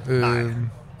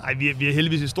 Nej, vi er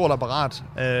heldigvis et stort apparat. Så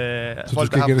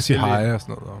folk, du skal ikke sige hej og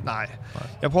sådan noget? Nej.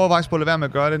 Jeg prøver faktisk på at lade være med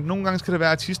at gøre det. Nogle gange skal det være,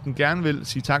 at artisten gerne vil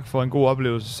sige tak for en god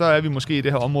oplevelse. Så er vi måske i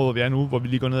det her område, hvor vi er nu, hvor vi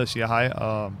lige går ned og siger hej,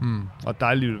 og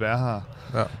dejligt vil være her.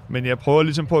 Ja. Men jeg prøver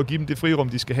ligesom på at give dem det frirum,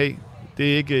 de skal have.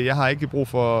 Det er ikke, jeg har ikke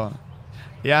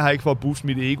for at booste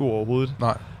mit ego overhovedet.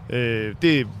 Nej.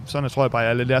 Sådan tror jeg bare, jeg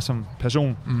er lidt der som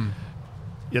person.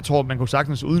 Jeg tror, man kunne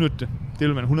sagtens udnytte det. Det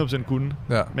vil man 100% kunne.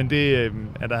 Ja. Men det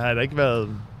har jeg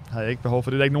ikke behov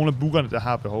for. Det er der ikke nogen af bookerne, der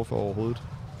har behov for overhovedet.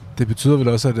 Det betyder vel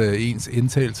også, at ens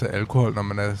indtagelse af alkohol, når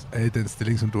man er i den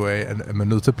stilling, som du er i, er man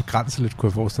nødt til at begrænse lidt, kunne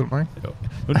jeg forestille mig, ikke? Jo.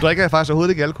 Nu drikker jeg faktisk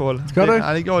overhovedet ikke alkohol. Skal du ikke?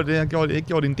 Nej, det gjorde det. Jeg har ikke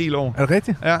gjort det en del år. Er det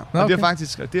rigtigt? Ja, Nå, og okay.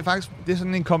 det er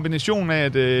sådan en kombination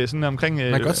af, at sådan omkring...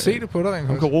 Man kan godt se det på dig,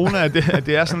 om corona, at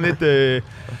det er sådan lidt...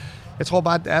 Jeg tror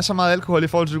bare, at der er så meget alkohol i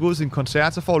forhold til at gå ud til en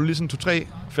koncert, så får du lige sådan 2-3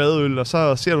 fadøl, og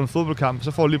så ser du en fodboldkamp,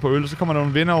 så får du lige på øl, og så kommer der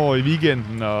nogle venner over i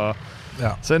weekenden, og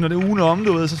så når det er ugen om,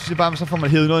 du ved, så synes jeg bare, så får man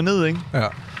hævet noget ned, ikke? Ja.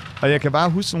 Og jeg kan bare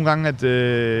huske nogle gange, at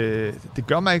det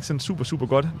gør mig ikke sådan super, super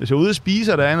godt. Hvis jeg er ude at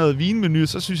spise, og der er noget vinmenu,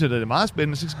 så synes jeg, at det er meget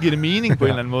spændende, så giver det mening på en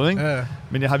eller anden måde, ikke? Ja.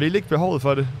 Men jeg har vel ikke behovet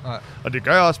for det. Nej. Og det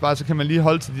gør jeg også bare, så kan man lige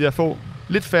holde til de der få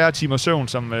lidt færre timer søvn,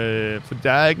 for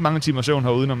der er ikke mange timer søvn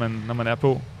herude, når man er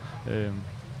på.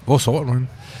 Hvor sover du henne?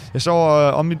 Jeg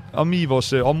sover om i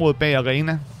vores område bag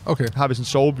Arena. Okay. Har vi sådan en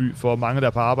soveby for mange, der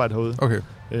er på arbejde herude. Okay.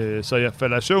 Så jeg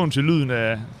falder i søvn til lyden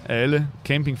af alle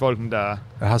campingfolken, der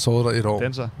jeg har sovet der 1 år.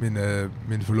 Danser.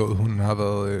 Min forlovede, hun har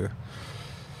været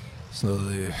sådan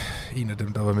noget, en af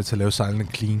dem, der var med til at lave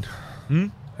Silent Clean.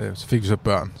 Så fik vi så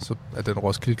børn, så er den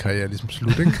Roskilde-karriere ligesom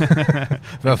slut, ikke?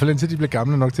 I hvert fald indtil de bliver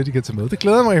gamle nok til, at de kan tage med. Det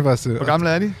glæder mig faktisk til. Hvor gamle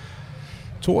er de?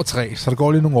 2 og 3, så der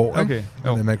går lige nogle år, okay.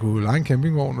 Ikke? Men man kunne lege en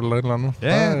campingvogn eller et eller andet.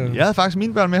 Ja, jeg havde faktisk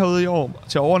mine børn med herude i år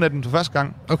til overnatten for første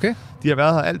gang. Okay. De har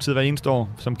været her altid hver eneste år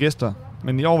som gæster.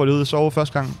 Men i år var de ude og sove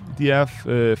første gang. De er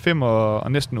 5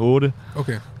 og næsten 8.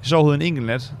 Okay. De sov ude en enkelt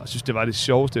nat, og synes, det var det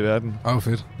sjoveste i verden.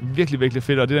 Fedt. Virkelig, virkelig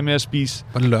fedt. Og det der med at spise...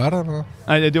 Var det lørdag eller hvad?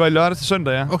 Nej, det var i lørdag til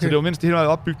søndag, ja. Okay. Så det var mindst det hele var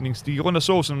opbygning. Så de gik rundt og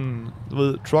så sådan, du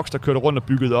ved, trucks, der kørte rundt og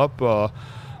byggede op,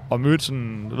 og mødte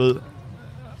sådan, du ved...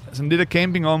 sådan lidt af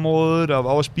campingområdet, og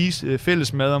over at spise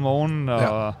fælles mad om morgenen,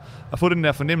 og få den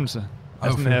der fornemmelse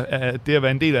af det at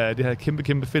være en del af det her kæmpe,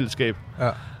 kæmpe fællesskab. Ja.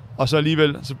 Og så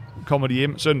alligevel, så kommer de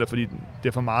hjem søndag, fordi det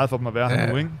er for meget for dem at være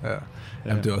her nu, ikke? Ja.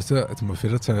 Jamen, det er også det, at det må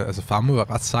fedt at tage... Altså, far må være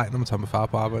ret sej, når man tager med far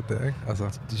på arbejde der, ikke? Altså.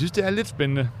 De synes, det er lidt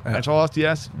spændende. Ja. Jeg tror også,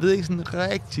 de ved ikke sådan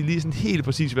rigtig lige sådan helt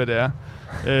præcis, hvad det er.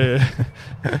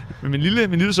 Men min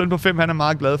lille søn på 5, han er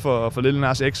meget glad for Lille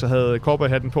Nas X, og havde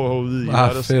cowboyhatten på herude i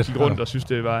lørdags, og gik rundt og synes,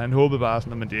 det var... Han håbede bare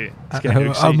sådan, men det skal han jo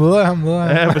ikke se. Og møder ham.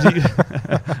 Ja, præcis.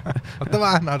 Og der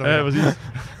var han. Ja, præcis.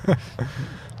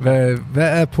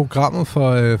 Hvad er programmet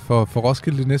for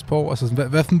Roskilde næste par år? Altså,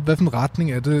 hvad for en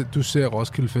retning er det, du ser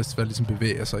Roskilde Festival ligesom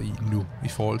bevæger sig i nu, i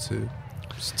forhold til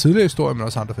tidligere historie, men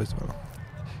også andre festivaler?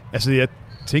 Altså, jeg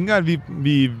tænker, at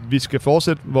vi skal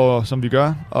fortsætte, som vi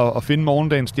gør, og finde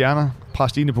morgendagens stjerner,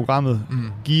 presse ind i programmet,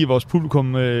 give vores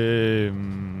publikum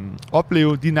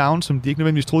opleve de navne, som de ikke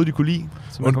nødvendigvis troede, de kunne lide.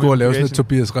 Undgå at lave sådan et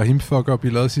Tobias Rahim-fuck-up, I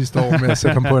lavede sidste år med at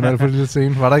sætte ham på en alt for lille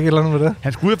scene. Var der ikke et eller andet med det?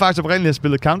 Han skulle jo faktisk oprindeligt have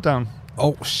spillet Countdown.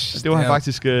 Det var han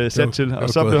faktisk sat til, og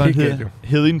så blev han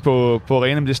hævet ind på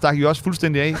arena, men det stak jo også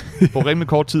fuldstændig af på rimelig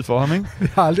kort tid for ham, ikke? Jeg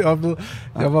har aldrig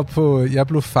oplevet. Jeg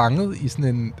blev fanget i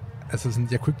sådan en... Altså sådan,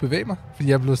 jeg kunne ikke bevæge mig, fordi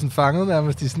jeg blev sådan fanget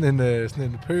nærmest i sådan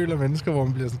en pøl af mennesker, hvor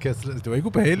man bliver sådan kastet. Altså, det var ikke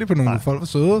ubehageligt på nogle folk var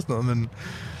søde og sådan noget, men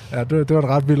ja, det var en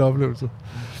ret vild oplevelse.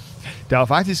 Der var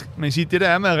faktisk, man kan sige, det der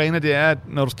er med arena, det er, at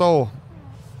når du står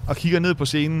og kigger ned på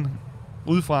scenen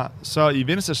udefra, så i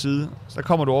venstre side, så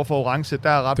kommer du over for orange, der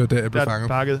er ret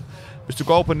pakket. Hvis du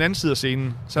går over på den anden side af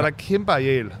scenen, så er der et kæmpe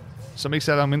areal, som ikke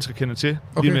så mange mennesker kender til.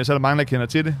 Okay. Lige med, så er der mange, der kender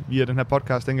til det via den her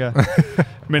podcast, tænker jeg.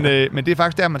 men det er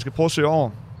faktisk der, man skal prøve at søge over.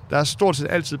 Der er stort set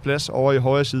altid plads over i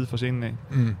højre side for scenen af.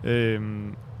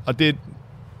 Og det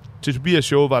til Tobias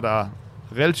show var der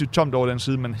relativt tomt over den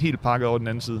side, men helt pakket over den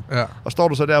anden side. Ja. Og står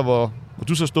du så der, hvor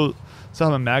du så stod, så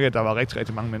har man mærket, at der var rigtig,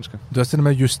 rigtig mange mennesker. Det er også det der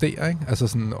med at justere, ikke? Altså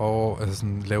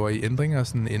sådan, laver I ændringer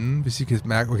sådan inden, hvis I kan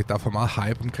mærke, okay, der er for meget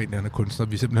hype omkring den her kunstner,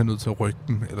 vi er simpelthen nødt til at rykke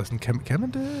dem, eller sådan, kan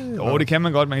man det? Jo, det kan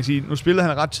man godt, man kan sige. Nu spillede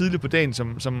han ret tidligt på dagen,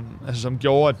 som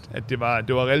gjorde, at det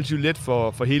var relativt let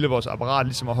for hele vores apparat,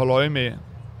 ligesom at holde øje med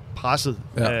presset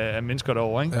af mennesker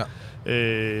derovre, ikke?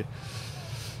 Ja.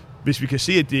 Hvis vi kan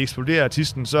se, at de eksploderer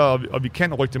artisten, og vi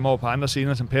kan rykke dem over på andre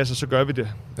scener, som passer, så gør vi det.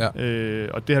 Ja.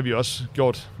 Og det har vi også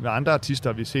gjort med andre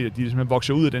artister, vi ser, at de simpelthen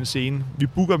vokser ud af den scene. Vi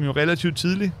booker dem jo relativt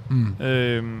tidligt,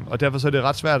 og derfor så er det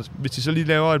ret svært. Hvis de så lige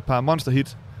laver et par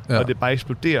monsterhit, og det bare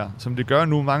eksploderer, som det gør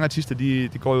nu. Mange artister, de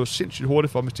går jo sindssygt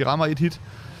hurtigt for. Hvis de rammer et hit,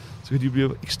 så kan de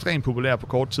blive ekstremt populære på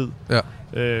kort tid. Ja.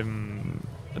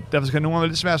 Derfor kan det nogle gange være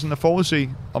lidt svært sådan at forudse,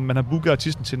 om man har booket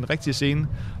artisten til den rigtige scene.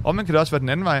 Og man kan det også være den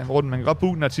anden vej rundt. Man kan godt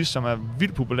booke en artist, som er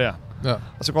vildt populær. Ja.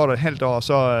 Og så går der et halvt år, og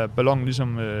så er ballonen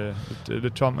ligesom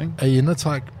lidt tom, ikke? Er I inde og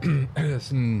trække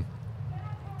sådan...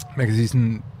 Man kan sige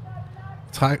sådan...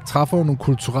 Træffer nogle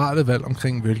kulturelle valg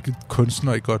omkring, hvilke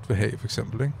kunstnere I godt vil have, for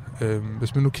eksempel, ikke?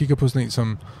 Hvis man nu kigger på sådan en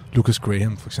som Lucas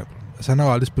Graham, for eksempel. Altså, han har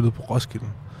jo aldrig spillet på Roskilde.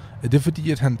 Er det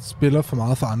fordi, at han spiller for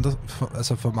meget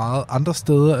for meget andre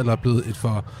steder, eller er blevet et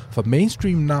for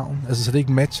mainstream navn? Altså, så det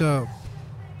ikke matcher...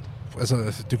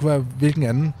 Altså, det kunne være hvilken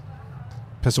anden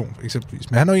person,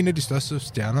 eksempelvis. Men han er jo en af de største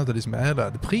stjerner, der ligesom er, eller er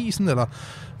det prisen, eller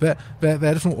hvad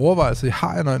er det for nogle overvejelser, I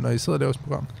har, når I sidder og laver et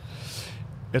program?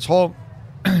 Jeg tror,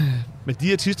 med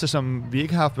de artister, som vi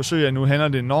ikke har haft besøg af nu, handler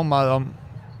det enormt meget om,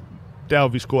 der hvor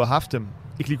vi skulle have haft dem,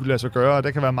 ikke lige kunne lade sig gøre.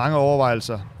 Der kan være mange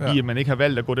overvejelser i, at man ikke har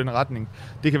valgt at gå den retning.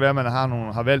 Det kan være, at man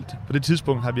har valgt. På det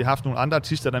tidspunkt har vi haft nogle andre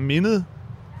artister, der mindede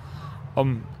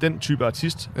om den type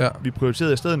artist, vi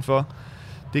prioriterede i stedet for.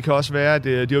 Det kan også være, at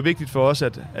det er vigtigt for os,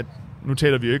 at nu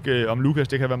taler vi jo ikke om Lukas,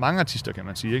 det kan være mange artister, kan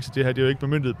man sige. Ikke? Så det her det er jo ikke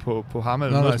bemyndet på ham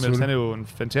eller noget som helst. Han er jo en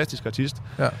fantastisk artist.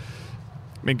 Ja.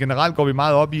 Men generelt går vi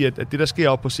meget op i, at det, der sker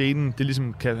op på scenen, det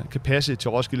ligesom kan passe til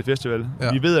Roskilde Festival.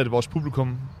 Ja. Vi ved, at vores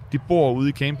publikum, de bor ude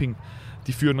i camping.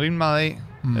 De fyrer den rimelig meget af.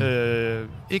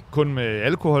 Ikke kun med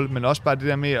alkohol, men også bare det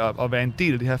der med at være en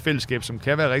del af det her fællesskab, som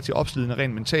kan være rigtig opslidende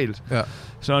rent mentalt. Ja.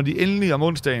 Så når de endelig om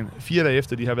onsdagen, 4 dage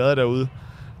efter de har været derude,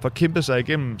 får kæmpet sig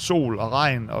igennem sol og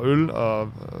regn og øl og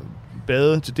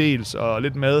bade til dels, og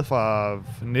lidt mad fra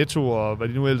Netto og hvad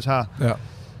de nu ellers har,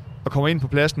 og kommer ind på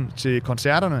pladsen til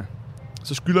koncerterne,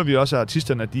 så skylder vi også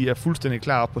artisterne, at de er fuldstændig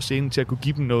klar op på scenen til at kunne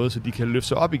give dem noget, så de kan løfte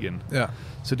sig op igen. Ja.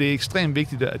 Så det er ekstremt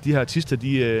vigtigt, at de her artister,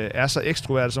 de er så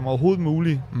ekstroverte som overhovedet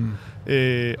muligt.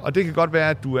 Og det kan godt være,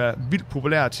 at du er vildt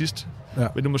populær artist,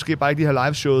 men du måske bare ikke lige har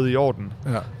liveshowet i orden.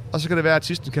 Ja. Og så kan det være, at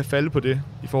artisten kan falde på det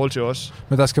i forhold til os.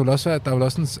 Men der skal vel også være, der er vel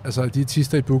også altså de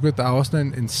artister i Booker, der er også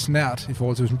en snært i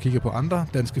forhold til, hvis man kigger på andre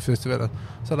danske festivaler,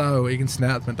 så der er jo ikke en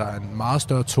snært, men der er en meget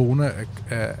større tone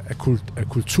af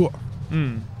kultur.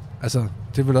 Altså,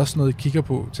 det er vel også noget, I kigger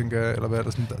på, tænker jeg, eller hvad er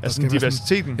der sådan? Altså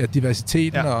diversiteten? Ja,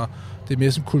 diversiteten, og det er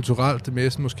mere sådan kulturelt, det er mere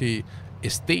sådan måske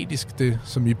æstetisk, det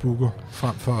som I booker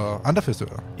frem for andre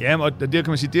festivaler. Ja, og det kan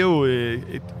man sige, det er jo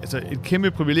et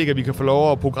kæmpe privilegie, at vi kan få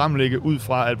lov at programlægge ud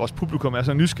fra, at vores publikum er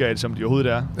så nysgerrigt, som de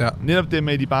overhovedet er. Ja. Netop det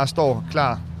med, at de bare står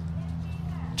klar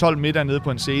 12 middag nede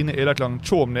på en scene, eller klokken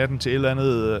 2 om natten til et eller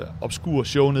andet obskur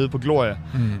show nede på Gloria.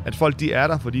 At folk, de er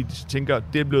der, fordi de tænker,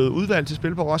 det er blevet udvalgt til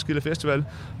spil på Roskilde Festival.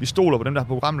 Vi stoler på dem, der har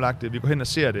programlagt det. Vi går hen og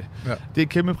ser det. Ja. Det er et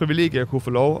kæmpe privilegie at kunne få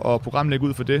lov at programlægge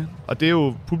ud for det. Og det er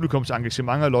jo publikums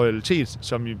engagement og loyalitet,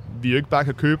 som vi jo ikke bare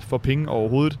kan købe for penge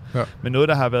overhovedet. Ja. Men noget,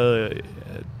 der har været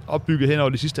opbygget hen over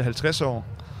de sidste 50 år.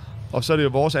 Og så er det jo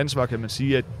vores ansvar, kan man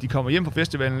sige, at de kommer hjem fra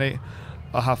festivalen af,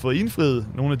 og har fået indfriet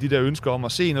nogle af de der ønsker om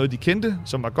at se noget, de kendte,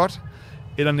 som var godt,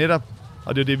 eller netop,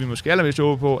 og det er det, vi måske allermest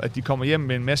håber på, at de kommer hjem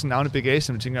med en masse navne bagage,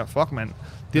 som tænker, fuck mand,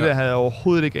 det der havde jeg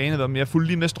overhovedet ikke anet om, jeg fulgte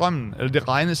lige med strømmen, eller det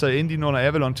regnede sig ind under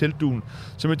Avalon teltduen,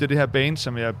 så mødte jeg det her band,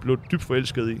 som jeg blev dybt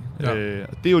forelsket i. Ja.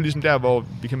 Og det er jo ligesom der, hvor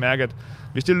vi kan mærke, at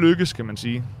hvis det lykkes, kan man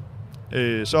sige,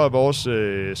 så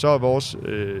er vores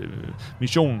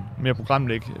mission med at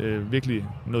programlægge virkelig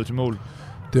noget til mål.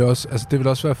 Det er også, altså det ville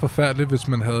også være forfærdeligt, hvis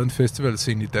man havde en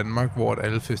festivalscene i Danmark, hvor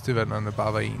alle festivalerne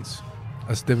bare var ens.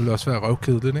 Altså det ville også være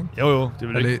røvkedeligt, ikke? Jo, det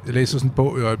ville ikke. Jeg læser sådan en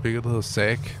bog i øjeblikket, der hedder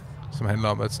SAG, som handler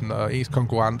om, at sådan, når ens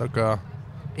konkurrenter gør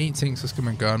én ting, så skal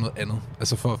man gøre noget andet.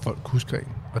 Altså for at folk husker en.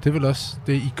 Og det er vel også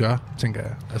det, I gør, tænker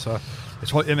jeg. Altså,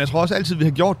 jeg tror også altid, vi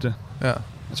har gjort det. Ja.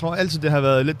 Jeg tror altid, det har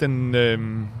været lidt den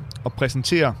at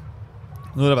præsentere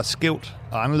noget, der var skævt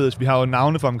og anderledes. Vi har jo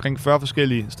navne fra omkring 40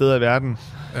 forskellige steder i verden.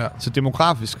 Ja. Så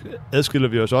demografisk adskiller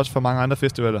vi os også fra mange andre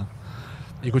festivaler.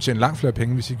 I kunne tjene langt flere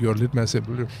penge, hvis I gjorde det lidt mere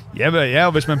simpelt. Jo. Ja,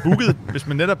 og hvis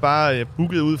man netop bare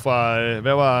bookede ud fra,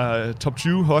 hvad var top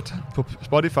 20 hot på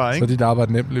Spotify, ikke? Så dit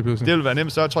arbejde nemt lige pludselig. Det ville være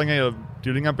nemt, så tror jeg ikke, at de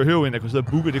ville ikke engang behøve en, der kunne sidde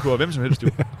og booke. Det kunne være hvem som helst, jo.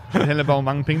 Det handler bare om,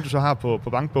 hvor mange penge du så har på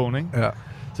bankbogen, ikke? Ja.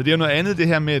 Så det er jo noget andet, det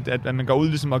her med, at man går ud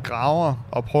ligesom og graver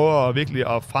og prøver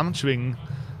virkelig at fremtvinge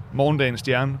morgendagens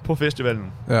stjerne på festivalen.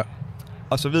 Ja.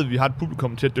 Og så ved vi, at vi har et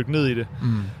publikum til at dykke ned i det.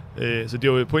 Så det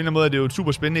er jo på en eller anden måde, det er jo et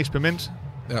super spændende eksperiment.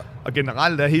 Ja. Og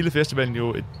generelt er hele festivalen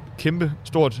jo et kæmpe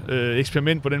stort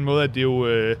eksperiment på den måde, at det er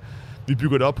jo, vi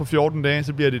bygger det op på 14 dage,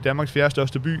 så bliver det Danmarks 4.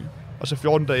 største by. Og så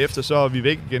 14 dage efter, så er vi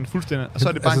væk igen fuldstændig. Og så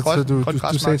er det bare altså,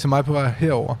 en du sagde til mig på vej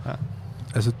herover. Ja.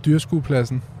 Altså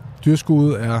dyrskuepladsen.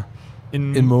 Dyrskuet er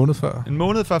en måned før. En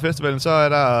måned før festivalen, så er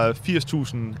der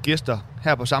 80.000 gæster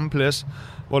her på samme plads,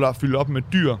 hvor der er fyldt op med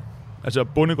dyr. Altså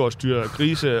bondegårdsdyr,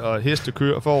 grise og heste,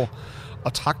 køer og får.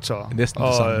 Og traktorer. Næsten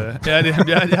det samme. Ja, det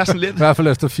er sådan lidt. I hvert fald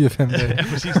efter 4-5 dage. Ja,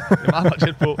 præcis. Det er meget, meget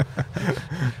tæt på.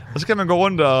 Og så kan man gå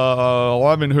rundt og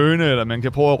røre ved en høne, eller man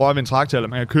kan prøve at røre ved en traktor, eller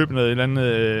man kan købe noget, et eller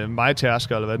andet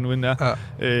majtærsker, eller hvad det nu end er.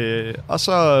 Ja. Og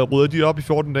så rydder de op i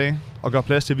 14 dage, og gør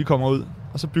plads til, at vi kommer ud.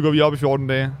 Og så bygger vi op i 14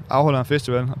 dage, afholder en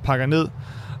festival, og pakker ned.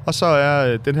 Og så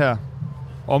er den her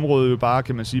område jo bare,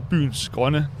 kan man sige, byens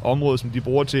grønne område, som de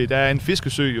bruger til. Der er en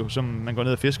fiskesø jo, som man går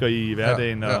ned og fisker i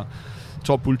hverdagen, og Jeg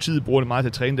tror, politiet bruger det meget til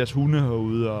at træne deres hunde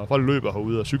herude, og folk løber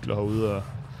herude og cykler herude.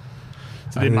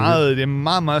 Så det er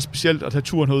meget, meget specielt at tage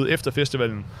turen herude efter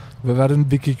festivalen. Hvad var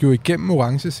det? Vi gik jo igennem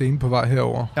orange scene på vej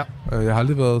herover. Ja. Jeg har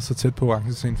aldrig været så tæt på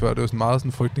orange scene før. Det var sådan meget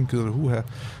sådan frygtindgydende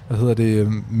Hvad hedder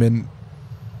det? Men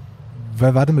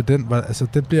hvad var det med den? Altså,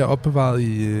 den bliver opbevaret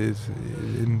i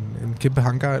en kæmpe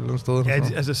hangar eller noget sted?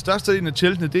 Ja, altså størstedelen af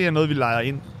teltene, det er noget, vi lejer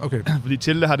ind. Okay. Fordi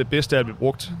teltet har det bedste af at blive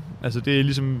brugt. Altså det er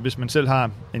ligesom, hvis man selv har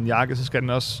en jakke, så skal den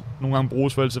også nogle gange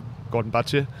bruges, for ellers så går den bare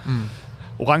til.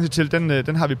 Orange telt,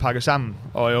 den har vi pakket sammen,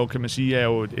 og jo, kan man sige, er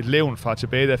jo et levn fra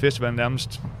tilbage, da festivalen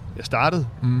nærmest startede,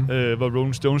 hvor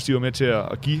Rolling Stones de var med til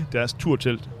at give deres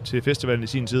turtelt til festivalen i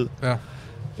sin tid. Ja.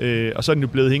 Og så er den jo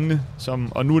blevet hængende,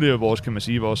 og nu er det jo vores, kan man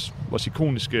sige, vores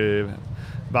ikoniske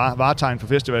varetegn for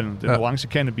festivalen, den orange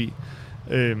canopy.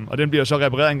 Og den bliver så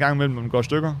repareret en gang imellem, når den går i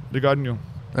stykker. Det gør den jo.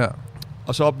 Ja.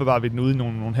 Og så opbevarer vi den ude i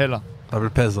nogle haller. Der vil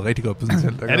passet rigtig godt på sådan et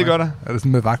telt. Ja, det gør der. Er det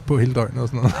sådan med vagt på hele døgnet og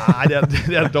sådan noget? Nej,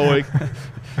 det er det dog ikke.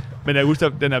 Men jeg husker,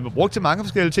 den er brugt til mange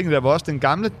forskellige ting. Der var også den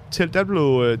gamle telt,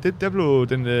 der blev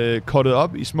den cuttet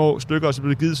op i små stykker, og så blev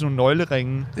det givet sådan nogle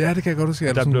nøgleringe. Ja, det kan jeg godt huske.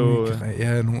 Der er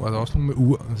også nogle med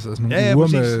ur. Altså sådan nogle ure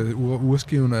med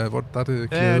urskiven, hvor der er det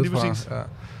klædet fra. Ja.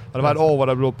 Og der var et år, hvor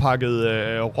der blev pakket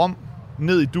rom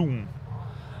ned i duen.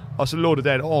 Og så lå det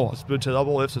der et år, og så blev det taget op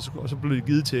året efter, og så blev det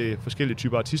givet til forskellige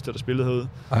typer artister, der spillede herude.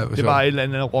 Det var et eller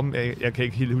andet rum, jeg kan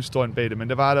ikke helt huske historien bag det, men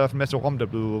der var en masse rum, der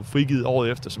blev frigivet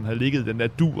året efter, som havde ligget den der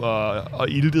du og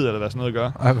iltet, eller hvad sådan noget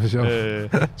gør. Ej, hvor sjovt.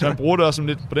 Så man bruger det også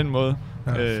lidt på den måde.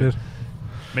 Ja, fedt.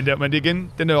 Men det igen,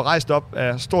 den er jo rejst op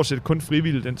af stort set kun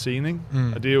frivillige, den scene, ikke?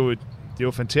 Og det er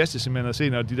jo fantastisk simpelthen at se,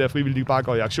 når de der frivillige bare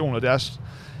går i aktion, og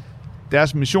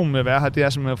deres mission med at være her, det er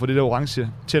simpelthen at få det der orange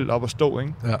telt op og stå,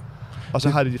 ikke? Ja. Og så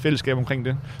har de fællesskab omkring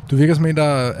det. Du virker som en, der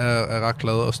er ret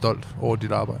glad og stolt over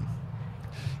dit arbejde.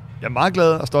 Jeg er meget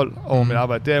glad og stolt over mit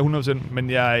arbejde, det er 100%. Men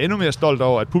jeg er endnu mere stolt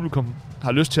over, at publikum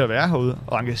har lyst til at være herude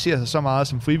og engagere sig så meget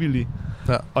som frivillige.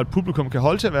 Ja. Og at publikum kan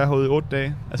holde til at være herude i 8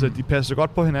 dage. Altså, de passer så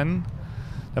godt på hinanden.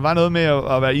 Der var noget med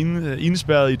at være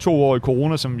indespærret i 2 år i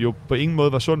corona, som jo på ingen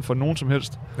måde var sundt for nogen som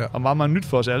helst. Ja. Og meget, meget nyt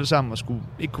for os alle sammen, og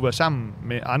ikke kunne være sammen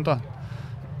med andre.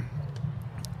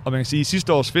 Og man kan sige, at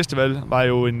sidste års festival var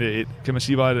jo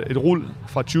et rul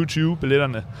fra 2020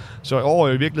 billetterne. Så i år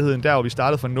er i virkeligheden der, hvor vi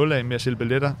startede fra 0 af med at sælge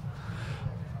billetter.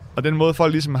 Og den måde,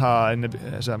 folk ligesom har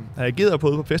ageret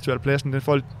på festivalpladsen,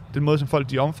 den måde, som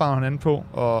folk de omfavner hinanden på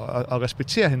og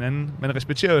respekterer hinanden. Man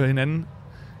respekterer jo hinanden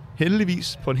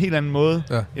heldigvis på en helt anden måde,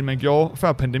 end man gjorde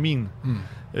før pandemien.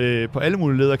 På alle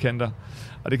mulige lederkanter.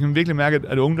 Og det kan man virkelig mærke,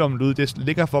 at ungdommen ude, det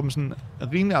ligger for dem sådan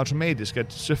rimelig automatisk, at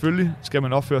selvfølgelig skal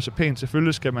man opføre sig pænt,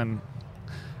 selvfølgelig skal man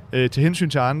tage hensyn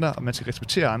til andre, og man skal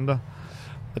respektere andre.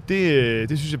 Og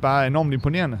det synes jeg bare er enormt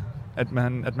imponerende, at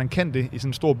man kan det i sådan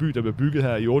en stor by, der bliver bygget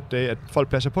her i 8 dage, at folk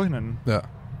passer på hinanden. Ja.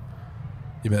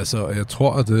 Jamen altså, jeg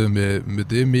tror, at med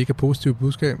det mega positive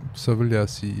budskab, så vil jeg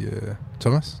sige,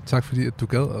 Thomas, tak fordi, at du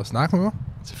gad at snakke med mig.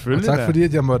 Selvfølgelig. Og tak fordi,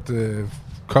 at jeg måtte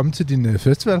komme til din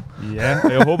festival. Ja,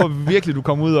 og jeg håber virkelig, du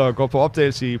kommer ud og går på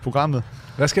opdagelse i programmet.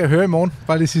 Hvad skal jeg høre i morgen?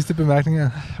 Bare lige sidste bemærkninger.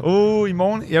 I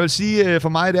morgen? Jeg vil sige, for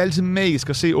mig er det altid magisk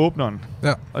at se åbneren.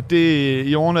 Ja. Og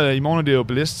i morgen er det jo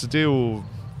blæst, så det er jo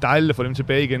dejligt at få dem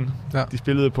tilbage igen. Ja. De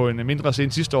spillede på en mindre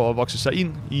scene sidste år og voksede sig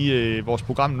ind i vores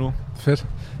program nu. Fedt.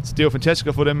 Så det er jo fantastisk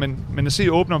at få dem, men at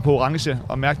se åbneren på orange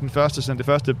og mærke det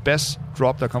første bass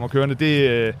drop, der kommer kørende,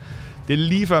 det er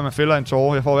lige før man fælder en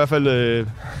tåre. Jeg får i hvert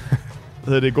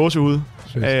fald gåsehud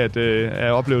af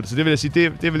at opleve det. Så det vil jeg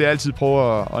sige, det vil jeg altid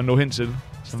prøve at nå hen til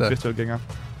som festivalgænger.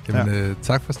 Jamen,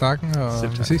 tak for snakken, og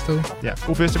vi ses derude. Ja,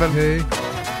 god festival. Hej.